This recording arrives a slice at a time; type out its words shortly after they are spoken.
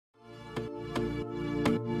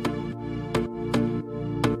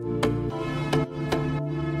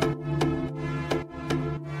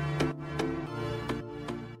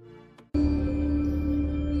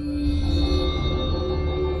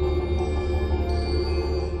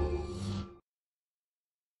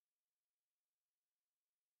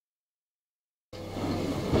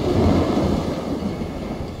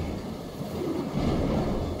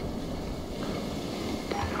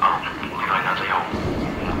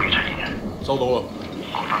收到啦。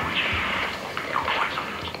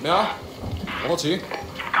咩啊？講多次。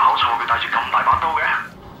搞錯，佢帶住咁大把刀嘅。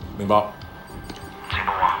明白。情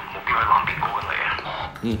報話目標喺南邊過緊嚟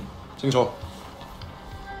啊。嗯，清楚。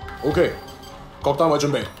OK， 各單位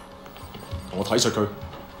準備，同我睇實佢。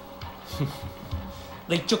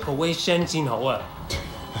你捉個 Wei Shen 先好啊。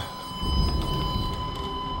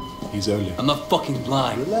He's only. I'm not fucking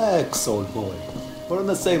blind. Relax, old boy. We're on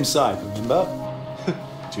the same side, remember?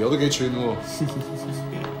 條友都幾串喎。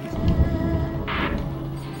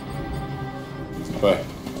喂，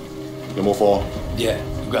有冇貨 Yeah,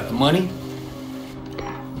 you got the money?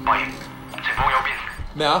 喂，前方右邊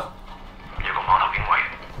咩啊？有個碼頭警衛，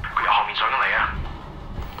佢由後面上緊嚟啊！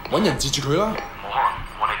揾人截住佢啦！冇可能，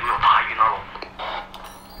我哋呢度太遠啦路。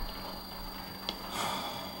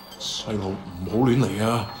細路唔好亂嚟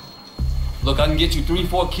啊！ Look, I can get you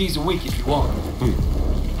 3-4 keys a week if you want.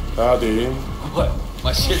 睇下點。What?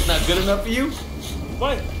 My shit's not good enough for you?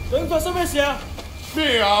 喂，究竟發生咩事啊？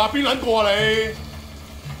咩啊？邊撚個啊你？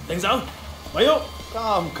停手，咪喐！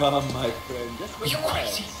 Come, my friend. Are you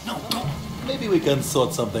crazy? No, don't. Maybe we can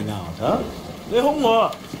sort something out, huh? 你兇我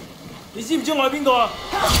啊！你知唔知我係邊個啊？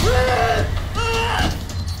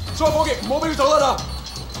再夥計，唔好俾佢走得啦！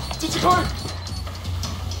截住佢！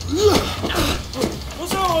好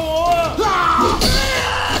傷害我啊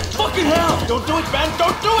Fucking hell! Don't do it, man!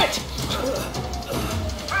 Don't do it!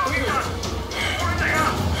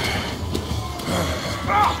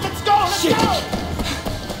 Let's go! Let's go!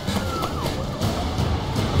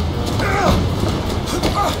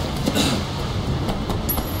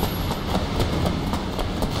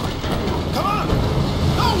 Come on!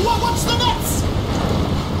 No! What's the nets?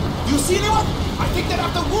 You see anyone? I think they're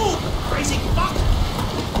after Wu! Crazy fuck!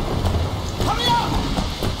 Hurry up!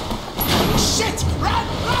 Shit! Run!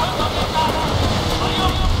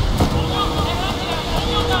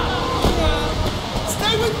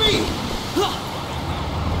 Stay with me! Come on!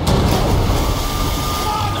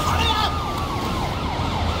 Hurry up!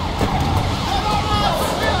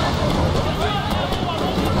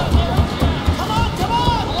 Come on! Come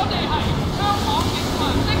on! 我哋係香港警民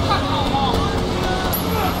即刻投降。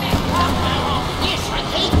Yes, I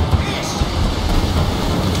hate this.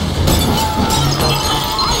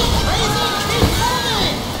 Are you crazy? Keep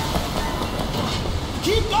moving!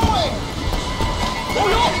 Keep going!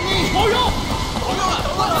 They're hitting me!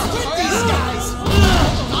 Let's quit these guys!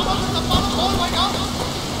 I'm up at the bottom all the way up!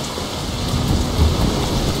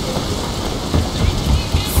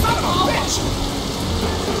 Son of a bitch!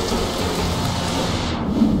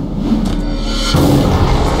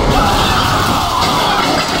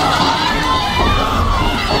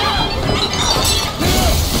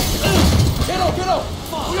 Get out！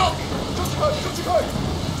 唔喐！捉住佢！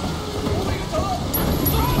唔好俾佢走啦！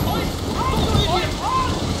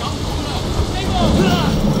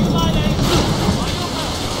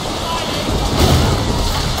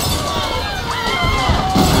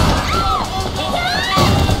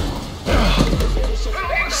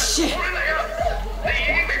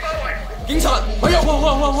警察，咪喐！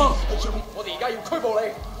我哋而家要拘捕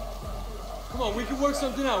你。Come on, we can work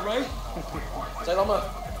something out, right？ 唔使諗啊！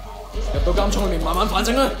入到監倉裏面慢慢反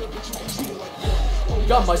省啦。而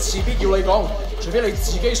家唔係事必要你講，除非你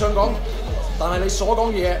自己想講。但係你所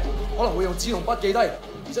講嘅嘢可能會用紙同筆記低，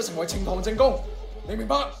而且成為呈堂證供。你明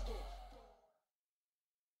白？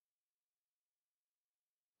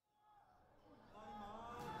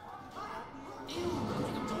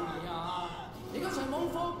你嗰場網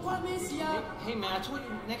課關咩事啊 Hey man, I told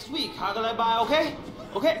you next week，下個禮拜 OK？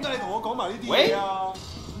 點解你同我講埋呢啲嘢啊？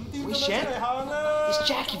 Wei Shen? It's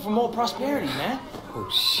Jackie from Old Prosperity, man. Oh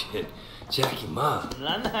shit. Jackie Ma.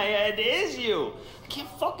 Lanaya, it is you. I can't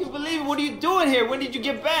fucking believe it. What are you doing here? When did you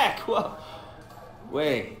get back? Well,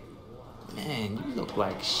 wait. Man, you look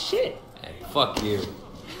like shit. Hey, fuck you.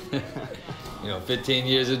 15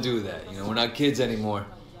 years to do that. We're not kids anymore.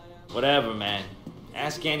 Whatever, man.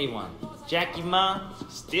 Ask anyone. Jackie Ma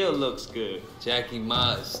still looks good. Jackie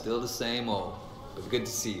Ma is still the same old. But good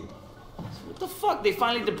to see you. What the fuck? They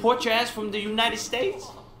finally deport your ass from the United States?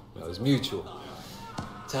 It was mutual.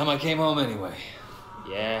 Time I came home anyway.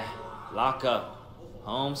 Yeah, lock up.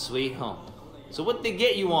 Home sweet home. So what they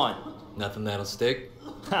get you on? Nothing that'll stick.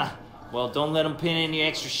 Ha! Well, don't let them pin any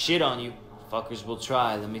extra shit on you. Fuckers will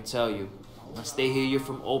try, let me tell you. Once they hear you're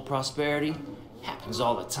from Old Prosperity, happens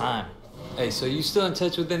all the time. Hey, so you still in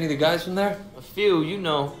touch with any of the guys from there? A few,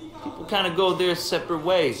 people kind of go their separate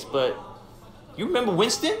ways, but... You remember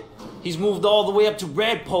Winston? He's moved all the way up to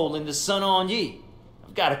Redpole in the Sun On Yi.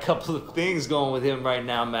 I've got a couple of things going with him right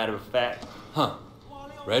now, matter of fact. Huh.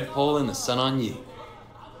 Redpole and the Sun On Yi.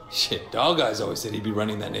 Shit, Dog Eyes always said he'd be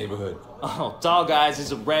running that neighborhood. Oh, Dog Eyes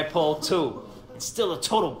is a red pole too. And still a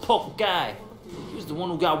total poker guy. He was the one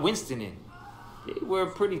who got Winston in. They were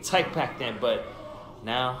pretty tight back then, but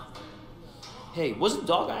now... Hey, wasn't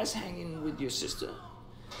Dog Eyes hanging with your sister?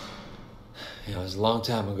 Yeah, it was a long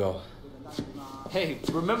time ago. Hey,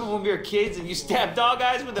 remember when we were kids and you stabbed Dog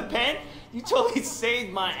Eyes with a pen? You totally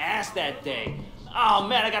saved my ass that day. Oh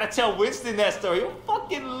man, I gotta tell Winston that story. He'll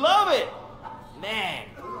fucking love it. Man,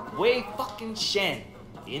 Wei fucking Shen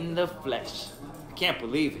in the flesh. I can't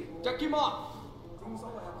believe it. Jackie Ma!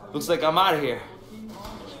 Looks like I'm out of here.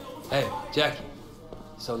 Hey, Jackie.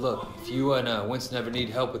 So look, if you and Winston ever need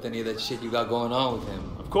help with any of that shit you got going on with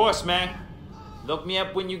him... Of course, man. Look me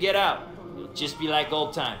up when you get out. It'll just be like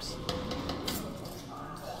old times.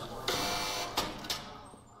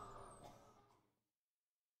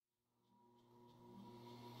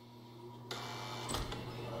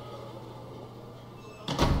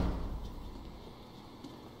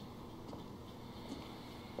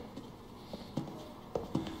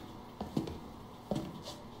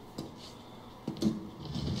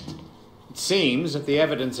 It seems that the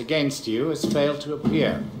evidence against you has failed to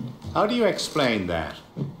appear. How do you explain that?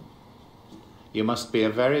 You must be a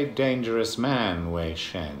very dangerous man, Wei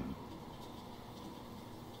Shen.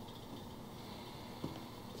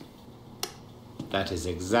 That is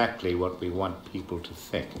exactly what we want people to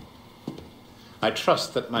think. I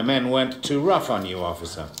trust that my men weren't too rough on you,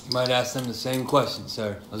 officer. You might ask them the same question,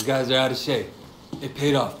 sir. Those guys are out of shape. It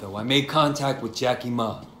paid off, though. I made contact with Jackie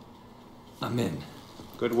Ma. I'm in.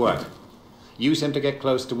 Good work. Use him to get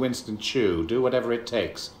close to Winston Chu. Do whatever it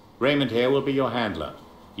takes. Raymond here will be your handler.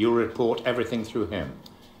 You'll report everything through him.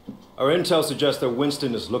 Our intel suggests that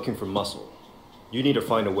Winston is looking for muscle. You need to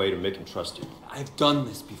find a way to make him trust you. I've done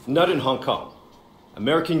this before. Not in Hong Kong.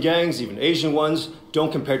 American gangs, even Asian ones,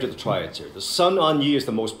 don't compare to the triads here. The Sun On Yi is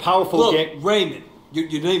the most powerful gang... Look, Raymond.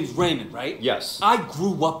 Your name's Raymond, right? Yes. I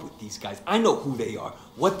grew up with these guys. I know who they are,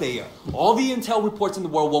 what they are. All the intel reports in the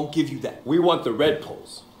world won't give you that. We want the red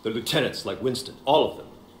poles, the lieutenants like Winston, all of them.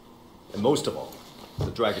 And most of all, the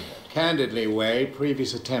Dragonhead. Candidly, Wei,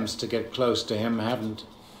 previous attempts to get close to him haven't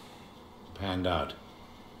panned out.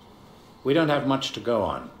 We don't have much to go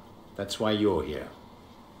on. That's why you're here.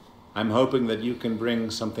 I'm hoping that you can bring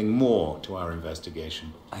something more to our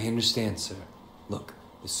investigation. I understand, sir. Look,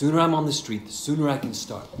 the sooner I'm on the street, the sooner I can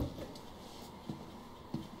start.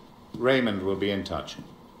 Raymond will be in touch.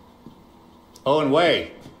 Oh, and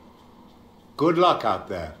Wei, good luck out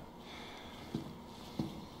there.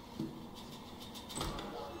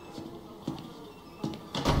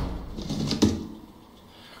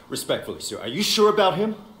 Respectfully, sir, are you sure about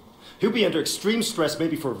him? He'll be under extreme stress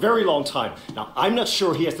maybe for a very long time. Now, I'm not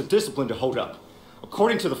sure he has the discipline to hold up.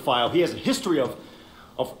 According to the file, he has a history of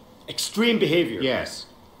extreme behavior. Yes,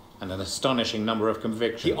 and an astonishing number of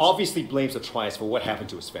convictions. He obviously blames the triads for what happened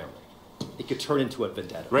to his family. It could turn into a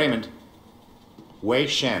vendetta. Raymond, Wei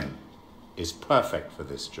Shen is perfect for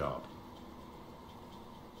this job.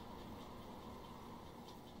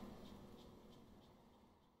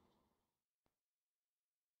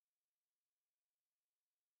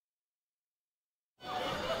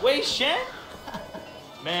 Wei Shen?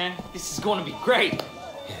 Man, this is gonna be great.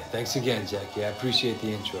 Yeah, thanks again, Jackie. I appreciate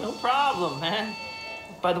the intro. No problem, man.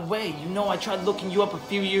 By the way, you know I tried looking you up a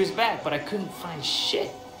few years back, but I couldn't find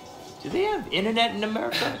shit. Do they have internet in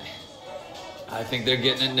America? I think they're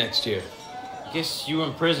getting it next year. Guess you were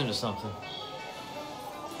in prison or something.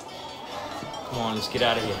 Come on, let's get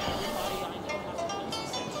out of here.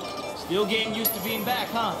 Still getting used to being back,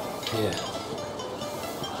 huh? Yeah.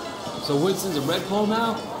 So Winston's a red pole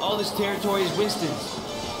now? All this territory is Winston's.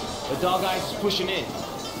 The Dog Eyes is pushing in.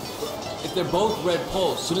 If they're both red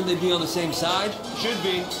poles, shouldn't they be on the same side? Should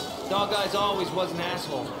be. Dog Eyes always was an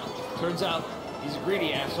asshole. Turns out, he's a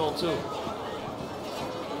greedy asshole too.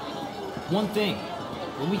 One thing,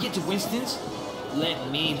 when we get to Winston's, let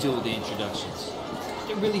me do the introductions.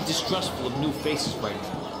 They're really distrustful of new faces right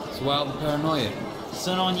now. It's wild and paranoia.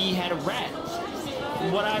 Sun On Yi had a rat.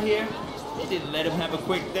 From what I hear, they didn't let him have a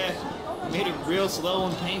quick death. Made it real slow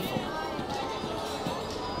and painful.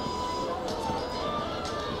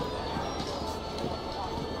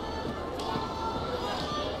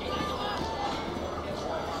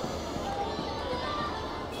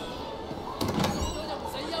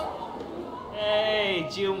 Hey,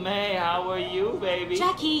 Jiu Mei, how are you, baby?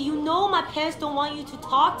 Jackie, you know my parents don't want you to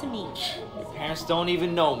talk to me. Your parents don't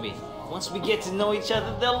even know me. Once we get to know each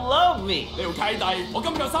other, they'll love me. 你條契弟，我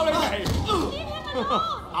今日收你哋。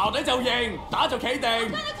淆底就認，打就企定。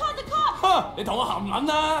哼，你同我含撚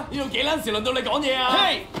啦！呢度幾撚時輪到你講嘢啊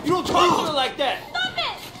Hey, you don't talk to me like that. Stop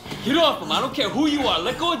it! Get off him. I don't care who you are.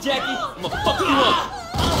 Let go of Jackie. I'm gonna fuck you up.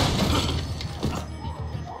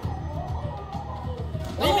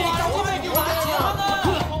 你未搞錯咩叫打字啊？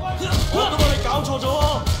我都幫你搞錯咗。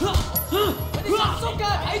你殺叔㗎，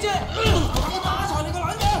睇住！你打殘你個撚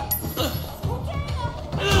樣！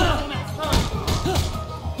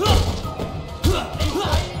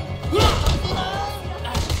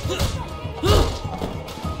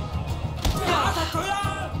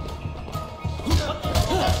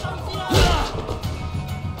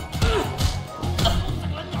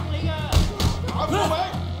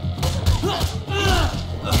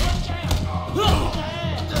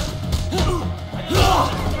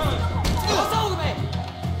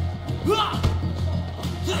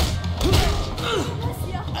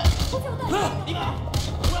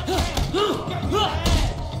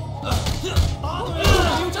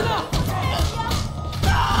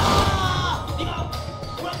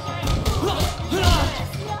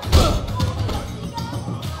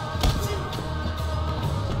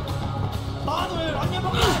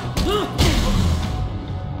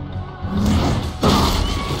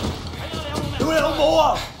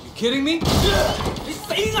 Kidding me?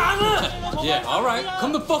 Yeah, all right.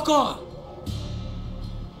 Come the fuck on.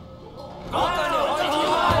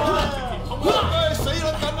 死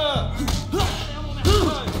撚緊啊！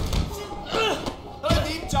睇你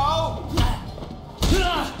點走？你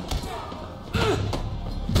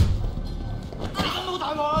咁好大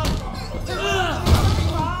鑊啊！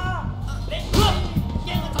你驚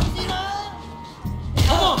我走先啦！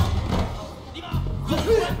點啊？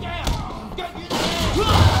腳軟啊！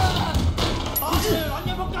打住撚嘢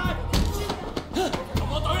仆街！同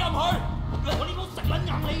我懟冧佢！我呢鋪食撚硬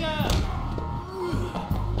你嘅！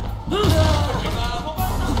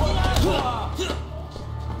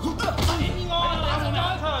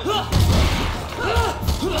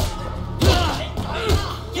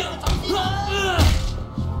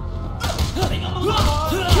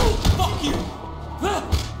 Fuck you!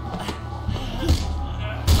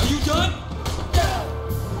 Are you done?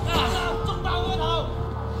 中爆佢個頭！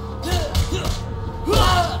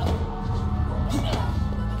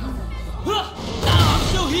 I'm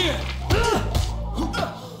still here.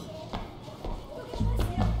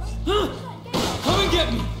 Come and get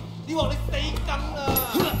me. 你話你死梗啊！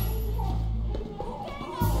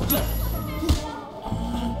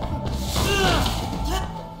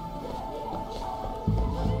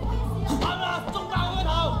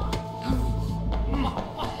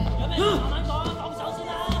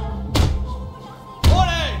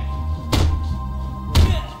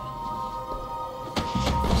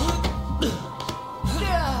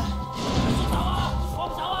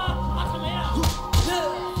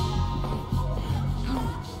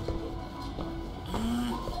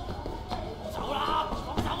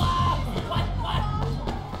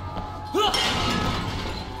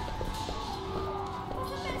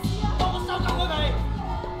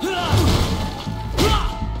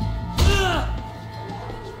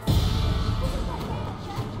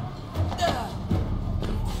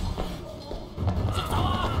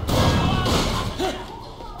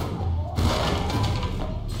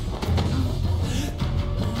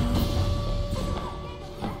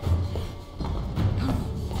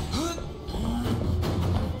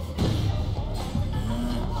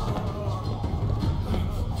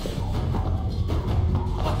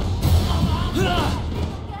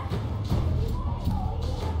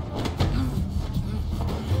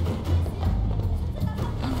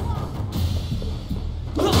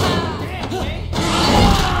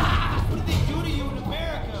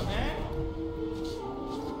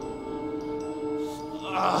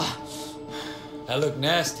 That look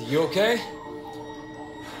nasty. You okay?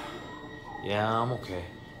 Yeah, I'm okay.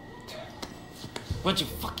 Bunch of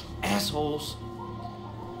fucking assholes.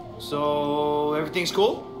 So, everything's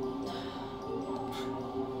cool?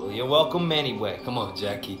 Well, you're welcome anyway. Come on,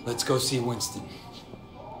 Jackie. Let's go see Winston.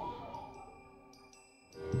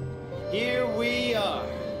 Here we are.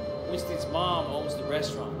 Winston's mom owns the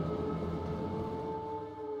restaurant.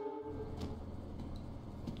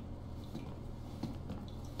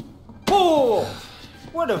 Oh!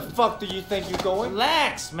 Where the fuck do you think you're going?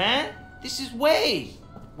 Relax, man. This is Wei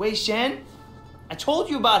Shen. I told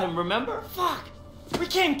you about him, remember? Fuck! We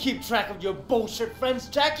can't keep track of your bullshit friends,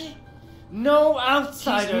 Jackie. No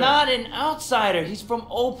outsider. He's not an outsider. He's from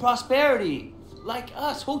old prosperity. Like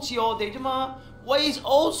us. Hochi all day, Wei's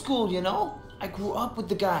old school, you know? I grew up with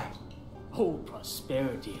the guy. Old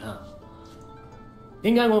prosperity, huh?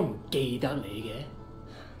 點解我唔記得你嘅?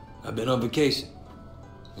 I've been on vacation.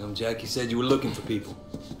 Jackie said you were looking for people.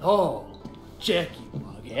 Oh, Jackie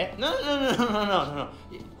話嘅? No.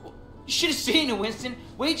 You should have seen it, Winston.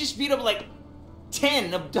 Wei just beat up like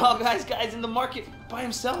 10 of Dog Eyes guys in the market by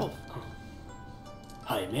himself.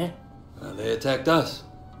 Hi, man. They attacked us.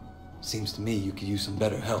 Seems to me you could use some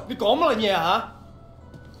better help. You講乜嘢嚇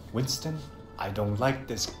Winston, I don't like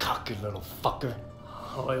this cocky little fucker.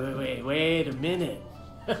 Oh, wait a minute.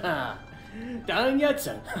 等一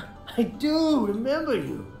陣 I do remember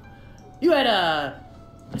you. You had a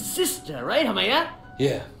sister, right? 係咪啊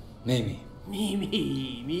Yeah, Mimi.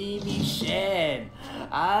 Mimi Shen.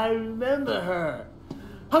 I remember her.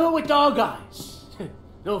 How about with Dog Eyes?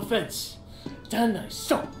 No offense. 真係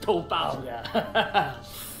熟到爆㗎。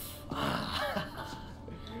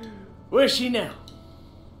Where's she now?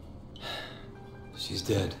 She's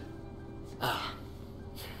dead.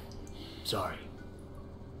 Sorry.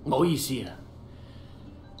 唔好意思啊。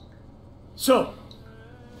So,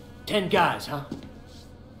 10 guys, huh?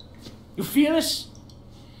 You feel this?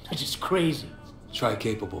 That's just crazy. Try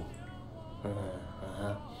capable.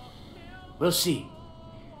 We'll see.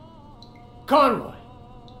 Conroy,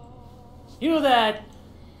 you know that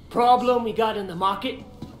problem we got in the market?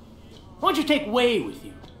 Why don't you take Wei with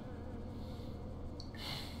you?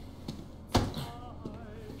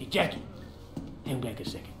 Hey, Jackie, hang back a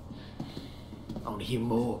second. I want to hear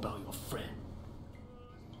more about your friend.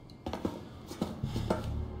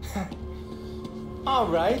 All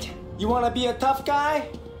right. You want to be a tough guy?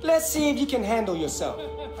 Let's see if you can handle yourself.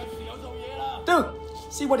 Dude,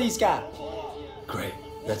 see what he's got. Great.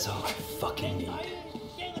 That's all I fucking need.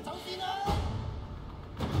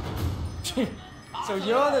 So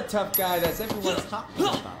you're the tough guy that's everyone's talking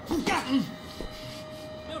about.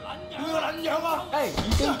 Hey,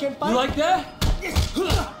 you think you can fight? You like that?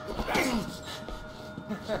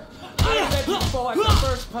 I bet you fall at the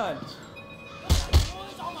first punch.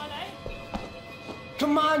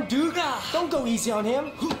 Come on, dude. Don't go easy on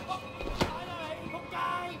him.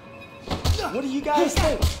 What do you guys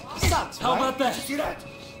think? Sucks, How right? about that? See that?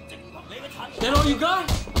 That all you got?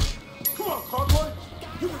 Come on, Conroy.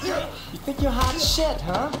 You think you're hot shit,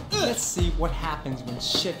 huh? Let's see what happens when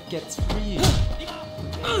shit gets real.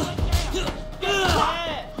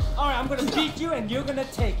 Alright, I'm gonna beat you and you're gonna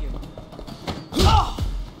take it.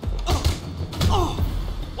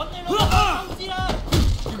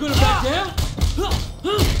 You gonna back down?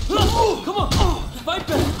 Come on, fight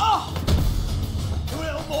back.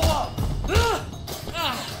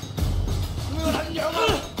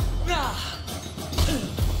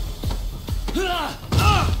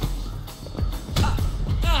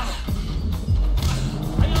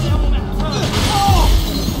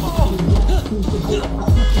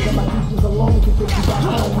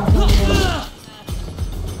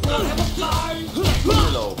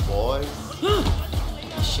 Hello, boys.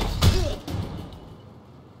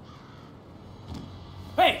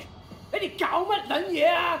 Hey, 你哋搞乜撚嘢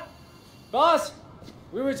啊 Boss,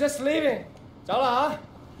 we were just leaving. 走啦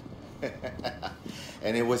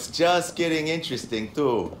And it was just getting interesting,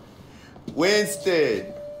 too.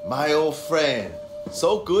 Winston, my old friend.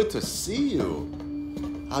 So good to see you.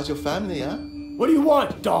 How's your family, huh? What do you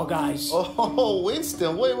want, Dog Eyes? Oh,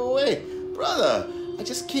 Winston, wait. Brother, I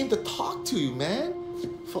just came to talk to you, man.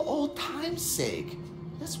 For old time's sake.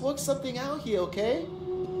 Let's work something out here, okay?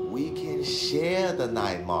 We can share the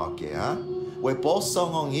night market, huh? We're both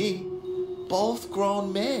Song Hong Yi, both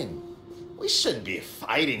grown men. We shouldn't be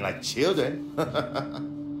fighting like children.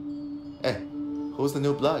 Hey, who's the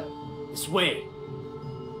new blood? This way.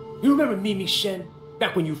 You remember Mimi Shen?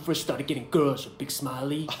 Back when you first started getting girls with Big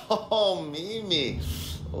Smiley? Oh, Mimi.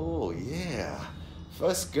 Oh, yeah.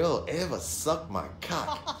 First girl ever sucked my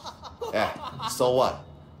cock. Yeah, so what?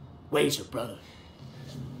 Wei's your brother.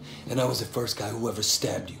 And I was the first guy who ever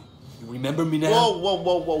stabbed you. You remember me now?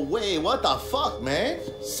 Whoa, Wei, what the fuck, man?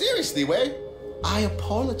 Seriously, Wei? I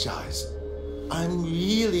apologize. I'm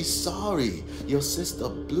really sorry your sister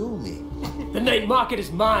blew me. The night market is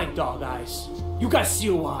mine, Dog Eyes. You got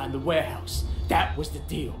Siwa in the warehouse. That was the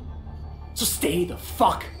deal. So stay the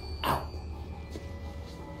fuck out.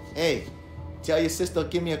 Hey, tell your sister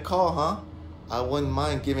give me a call, huh? I wouldn't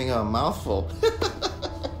mind giving her a mouthful.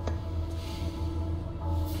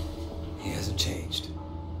 He hasn't changed.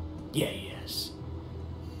 Yeah, he has.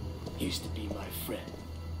 He used to be my friend.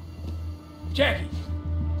 Jackie,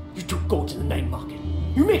 you two go to the night market.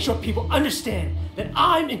 You make sure people understand that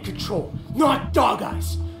I'm in control, not Dog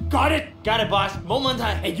Eyes. Got it? Got it, boss. Moment.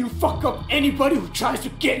 And you fuck up anybody who tries to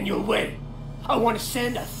get in your way. I want to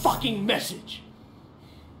send a fucking message.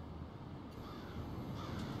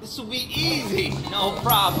 This will be easy. No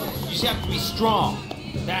problem. You just have to be strong.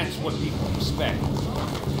 That's what people respect.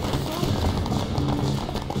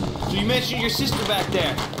 So you mentioned your sister back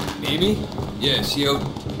there. Mimi? Yeah, she out.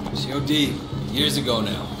 She OD'd years ago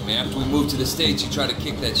now. I mean, after we moved to the States, she tried to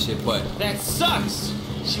kick that shit, but... That sucks!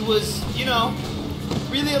 She was, you know,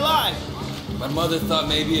 really alive. My mother thought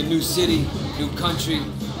maybe a new city, new country,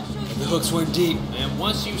 the hooks weren't deep. And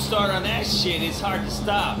once you start on that shit, it's hard to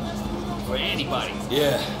stop. For anybody.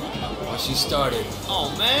 Yeah, once she started.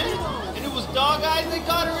 Oh, man? And it was dog eyes that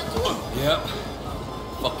got her into it? Yep.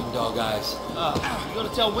 Fucking dog eyes. You gonna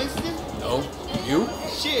tell Winston? No. You?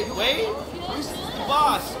 Shit, Wade. Winston's the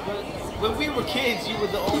boss. But when we were kids, you were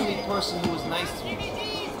the only person who was nice to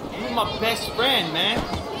me. You were my best friend, man.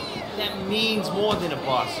 That means more than a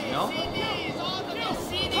boss, you know?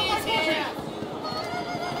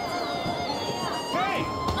 Hey,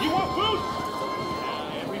 you want food?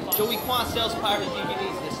 Joey Kwan sells pirate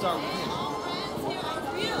DVDs that start with him.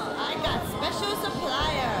 I got special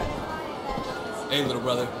supplier. Hey, little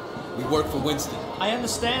brother. We work for Winston. I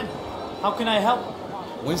understand. How can I help?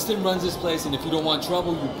 Winston runs this place, and if you don't want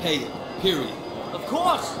trouble, you pay it. Period. Of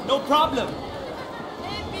course, no problem.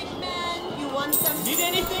 Hey, big man, you want some? Need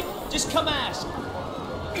anything? Just come ask.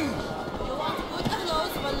 You want good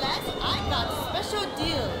clothes for less? I got special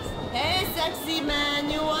deals. Hey, sexy man,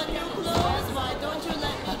 you want new clothes? Why don't you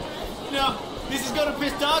let me dress? You know, this is gonna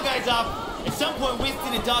piss Dog Eyes off. At some point,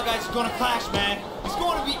 Winston and Dog Eyes are gonna clash, man. It's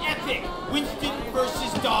going to be epic. Winston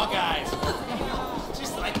versus Dog Eyes.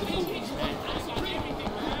 Just like the movies, man.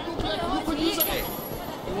 Hey,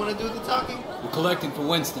 you wanna do the talking? We're collecting for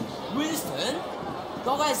Winston. Winston?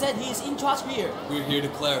 Dog Eye said he's in charge here. We're here to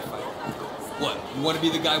clarify. What, you want to be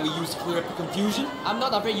the guy we use to clear up the confusion? I'm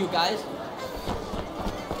not afraid, you guys.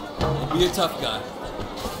 Be a tough guy.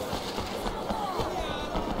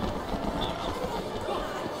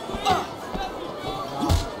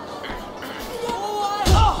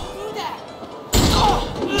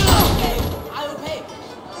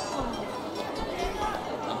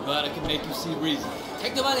 I'm glad I can make you see reason.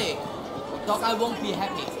 Take the money. Dog Eye won't be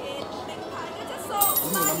happy.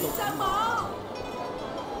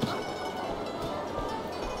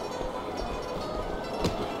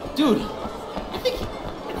 Dude, I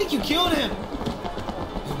think you killed him.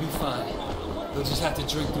 He'll be fine. He'll just have to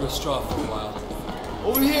drink through a straw for a while.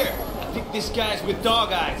 Over here. I think this guy's with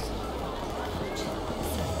Dog Eyes.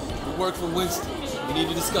 We work for Winston. We need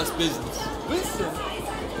to discuss business. Winston?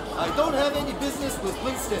 I don't have any business with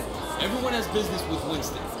Winston. Everyone has business with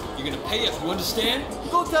Winston. You're gonna pay us, you understand?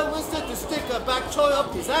 Go tell Winston to stick a back choy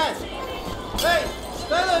up his ass. Hey,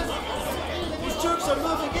 fellas! These jerks are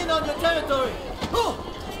moving in on your territory. Oh.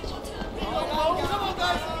 Come on,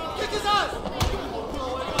 guys! Kick his ass!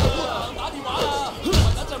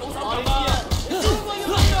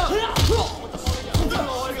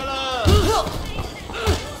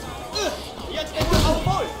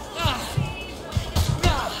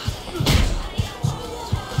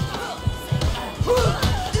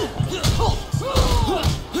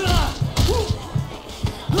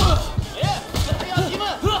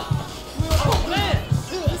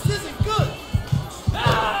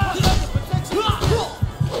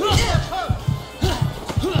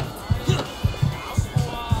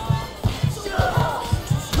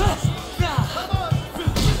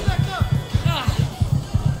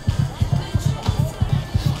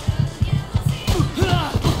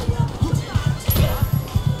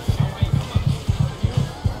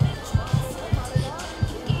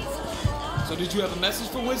 Did you have a message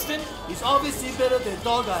for Winston? He's obviously better than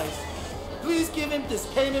Dog Eyes. Please give him this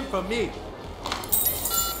payment from me.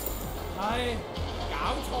 Hey,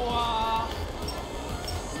 搞錯啊!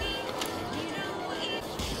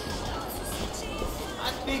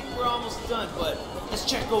 I think we're almost done, but let's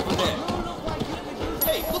check over there.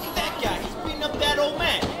 Hey, look at that guy. He's beating up that old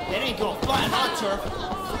man. That ain't gonna fly on our turf.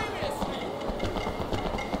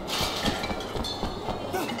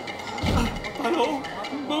 Hello?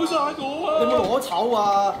 冇晒我啊！你冇攞籌啊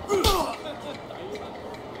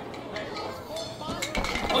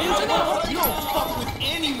！You don't fuck with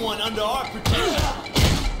anyone under our protection.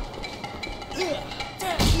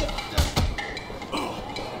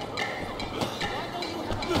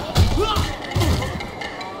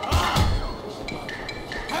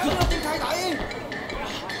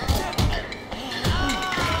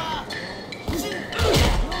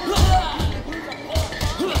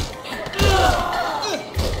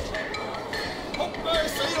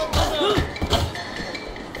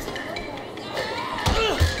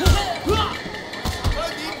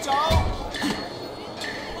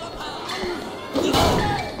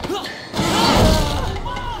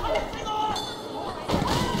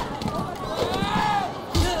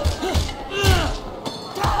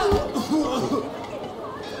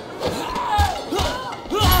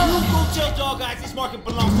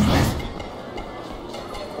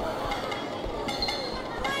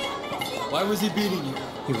 Why was he beating you?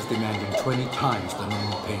 He was demanding 20 times the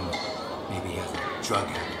normal payment. Maybe he has a drug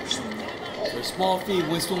habit or something. For a small fee,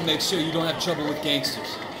 Winston will make sure you don't have trouble with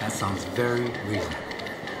gangsters. That sounds very reasonable.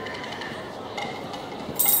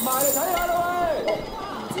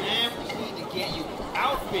 Man, we need to get you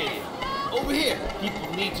outfitted. Over here,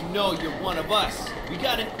 people need to know you're one of us. We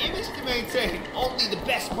got an image to maintain, only the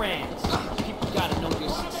best brands. People gotta know you're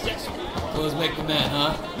successful. Clothes make the man,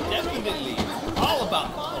 huh? Definitely. All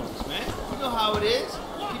about clothes, man. You know how it is.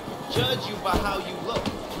 People judge you by how you look.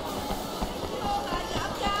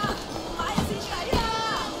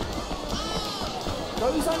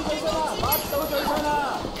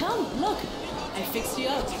 Come, look. I fixed you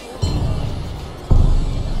up.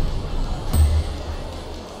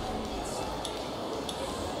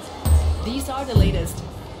 These are the latest.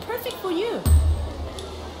 Perfect for you.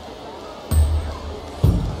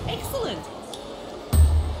 Excellent.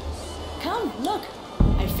 Come, look.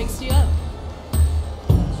 I fixed you up.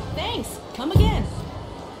 Thanks. Come again.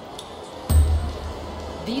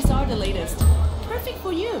 These are the latest. Perfect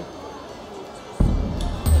for you.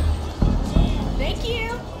 Thank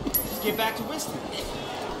you. Let's get back to Winston.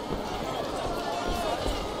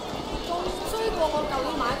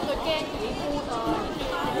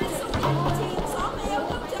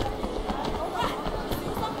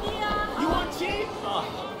 You want teen? Oh,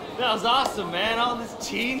 that was awesome, man. All this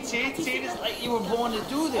teen. It's like you were born to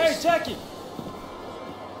do this. Hey, Jackie!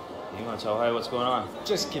 You want to tell Harry what's going on?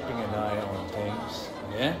 Just keeping an eye on things.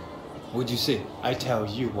 Yeah? What'd you see? I tell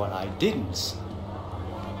you what I didn't see.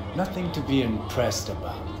 Nothing to be impressed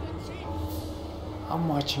about. I'm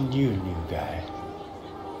watching you, new guy.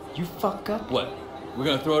 You fuck up? What? We're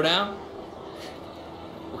gonna throw down?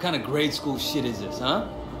 What kind of grade school shit is this, huh?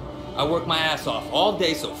 I work my ass off all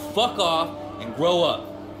day, so fuck off and grow up.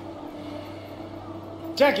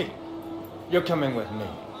 Jackie! You're coming with me.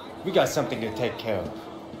 We got something to take care of.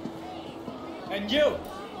 And you!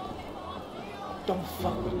 Don't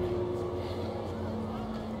fuck with me.